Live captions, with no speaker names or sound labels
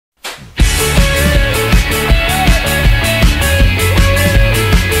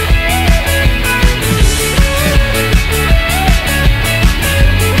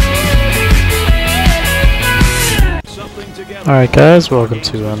Alright guys, welcome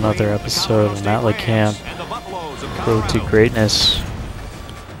to another episode of LeCamp Road to Greatness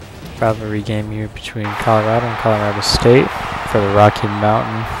rivalry game here between Colorado and Colorado State for the Rocky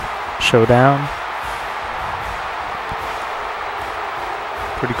Mountain Showdown.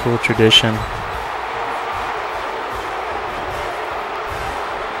 Pretty cool tradition.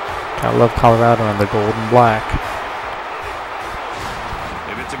 I love Colorado and the gold and black.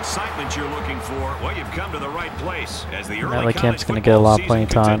 Excitement you're looking for, well, you've come to the right place. As the early LeCamp's going to get a lot of playing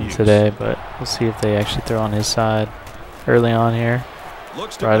time today, but we'll see if they actually throw on his side early on here.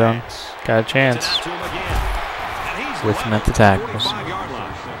 Right on. Got a chance. With him at the tackles.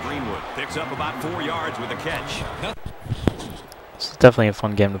 Picks up about 4 yards with a catch. This is definitely a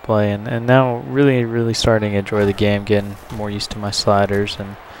fun game to play, and now really starting to enjoy the game, getting more used to my sliders,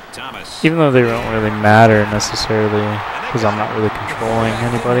 and even though they don't really matter necessarily, because I'm not really controlling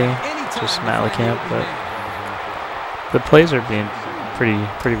anybody, just LeCamp, but the plays are being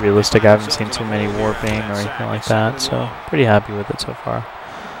pretty realistic. I haven't seen too many warping or anything like that, so pretty happy with it so far.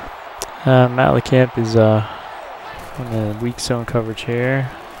 LeCamp is in the weak zone coverage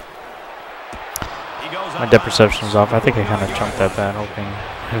here. My depth perception is off. I think I kind of jumped that bad, hoping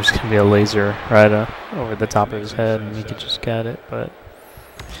it was going to be a laser right over the top of his head and he could just get it, but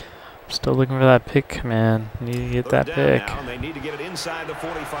still looking for that pick, man. Need to get that pick. They need to get it inside the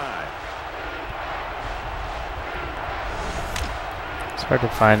 45. It's hard to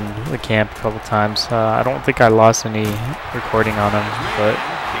find LeCamp a couple times. I don't think I lost any recording on him, but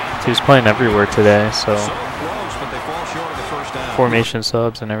he was playing everywhere today, so formation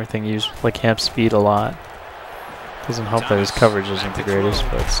subs and everything use LeCamp's speed a lot. Doesn't help that his coverage isn't the greatest,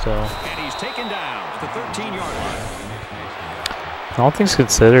 but still. And he's taken down at the 13-yard line. All things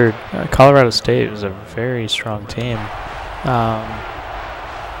considered, Colorado State was a very strong team.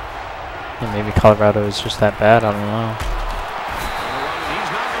 And maybe Colorado is just that bad, I don't know.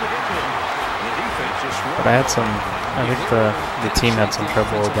 But I think the team had some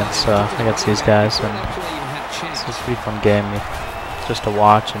trouble against these guys, and it's just a pretty fun game just to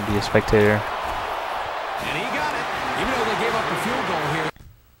watch and be a spectator. And he got it, even though they gave up the field goal here.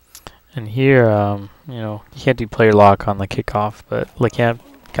 And here, you know, you can't do player lock on the kickoff, but LeCamp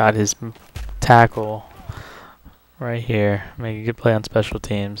got his tackle right here, make a good play on special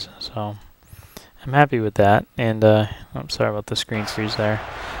teams. So I'm happy with that, and I'm sorry about the screen freeze there,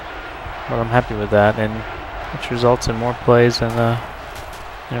 but I'm happy with that, and which results in more plays in the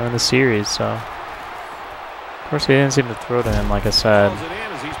series. So of course he didn't seem to throw to him, like I said.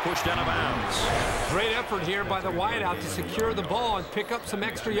 Great effort here by the wideout to secure the ball and pick up some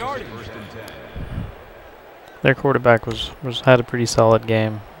extra yardage. Their quarterback had a pretty solid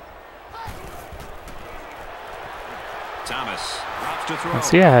game. Thomas drops to throw. And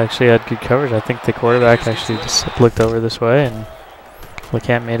see, I actually had good coverage. I think the quarterback actually just looked over this way, and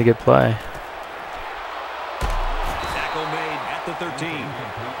LeCamp made a good play. Tackle made at the 13.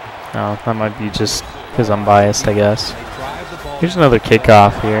 Oh, that might be just because I'm biased, I guess. Here's another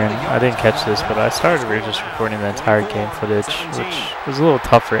kickoff here, and I didn't catch this, but I started just recording the entire game footage, which was a little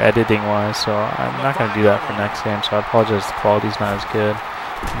tougher editing-wise, so I'm not going to do that for next game, so I apologize the quality's not as good.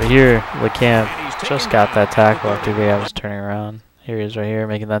 But here, LeCamp just got that tackle after the guy was turning around. Here he is right here,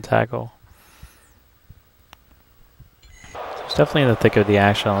 making that tackle. It's definitely in the thick of the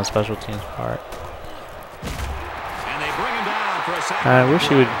action on the special teams part. I wish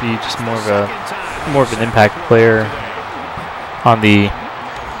he would be just more of an impact player on the,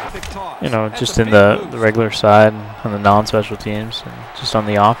 you know, just in the regular side, on the non-special teams, and just on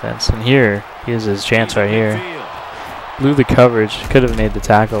the offense. And here, he has his chance right here. Blew the coverage, could have made the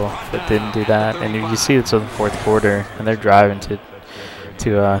tackle, but didn't do that. And you see it's in the fourth quarter, and they're driving to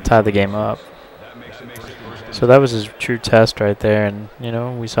tie the game up. So that was his true test right there. And, you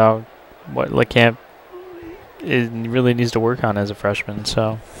know, we saw what LeCamp really needs to work on as a freshman.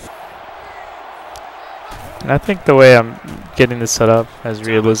 So, and I think the way I'm getting this set up as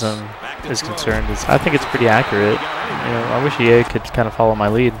realism is concerned is I think it's pretty accurate. You know, I wish EA could kind of follow my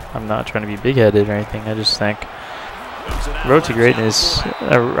lead. I'm not trying to be big-headed or anything. I just think Road to Greatness,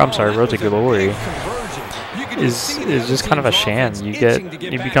 Road to Glory is just kind of a sham.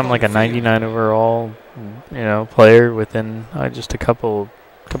 You become like a 99 overall, you know, player within just a couple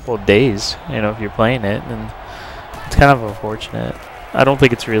of days, you know, if you're playing it, and it's kind of unfortunate. I don't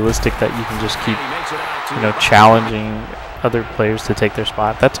think it's realistic that you can just keep, you know, challenging other players to take their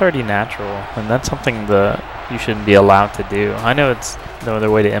spot. That's already natural, and that's something that you shouldn't be allowed to do. I know it's no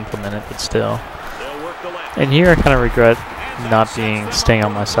other way to implement it, but still. And here I kind of regret not staying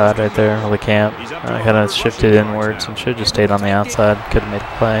on my side right there on LeCamp. I kind of shifted inwards and should have just stayed on the outside. Could have made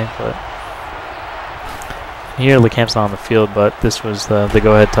a play, but here LeCamp's not on the field, but this was the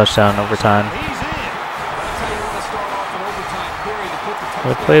go-ahead touchdown overtime.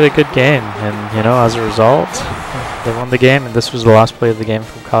 They played a good game, and you know, as a result, they won the game. And this was the last play of the game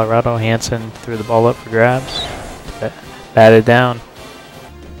from Colorado. Hansen threw the ball up for grabs, batted down,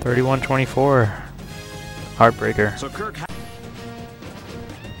 31-24. Heartbreaker.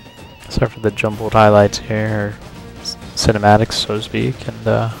 Sorry for the jumbled highlights here, or cinematics, so to speak,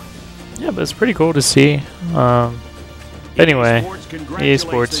 and yeah, but it's pretty cool to see. Anyway, EA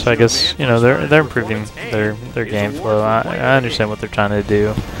Sports, I guess, you know, they're improving their game flow. I understand what they're trying to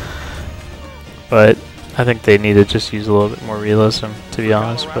do, but I think they need to just use a little bit more realism, to be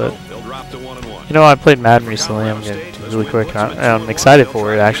honest. But you know, I played Madden recently. I'm gonna do really quick. I'm excited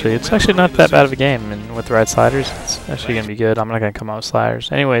for it. Actually, it's actually not that bad of a game, and with the right sliders, it's actually gonna be good. I'm not gonna come out with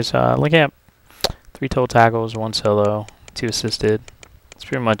sliders. Anyways, LeCamp, 3 total tackles, 1 solo, 2 assisted. That's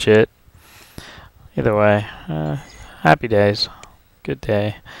pretty much it. Either way, happy days, good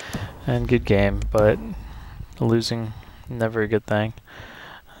day, and good game. But losing, never a good thing.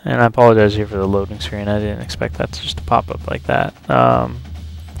 And I apologize here for the loading screen. I didn't expect that to just pop up like that.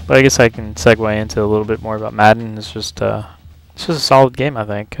 But I guess I can segue into a little bit more about Madden. It's just a solid game, I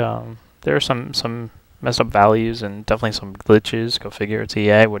think. There are some messed up values and definitely some glitches. Go figure, it's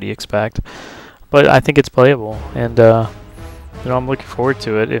EA. What do you expect? But I think it's playable, and you know, I'm looking forward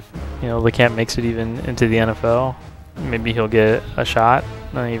to it. If you know LeCamp makes it even into the NFL, maybe he'll get a shot,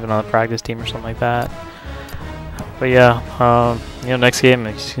 even on the practice team or something like that. But yeah, you know, next game,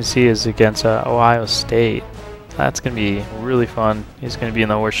 as you can see, is against Ohio State. That's going to be really fun. He's going to be in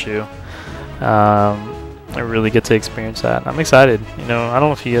the horseshoe. I really get to experience that. I'm excited. You know, I don't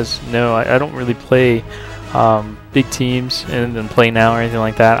know if you guys know, I don't really play big teams and play now or anything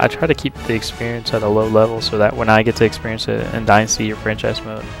like that. I try to keep the experience at a low level so that when I get to experience it in Dynasty or franchise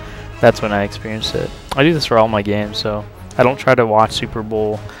mode, that's when I experience it. I do this for all my games, so I don't try to watch Super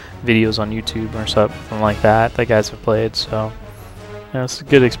Bowl videos on YouTube or something like that guys have played. So yeah, it's a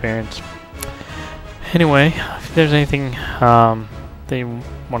good experience. Anyway, if there's anything that you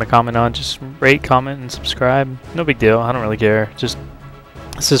want to comment on, just rate, comment, and subscribe. No big deal. I don't really care. Just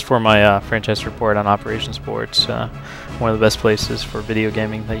this is for my franchise report on Operation Sports, one of the best places for video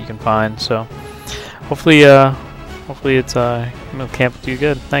gaming that you can find. So hopefully it's LeCamp will do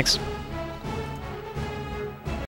good. Thanks.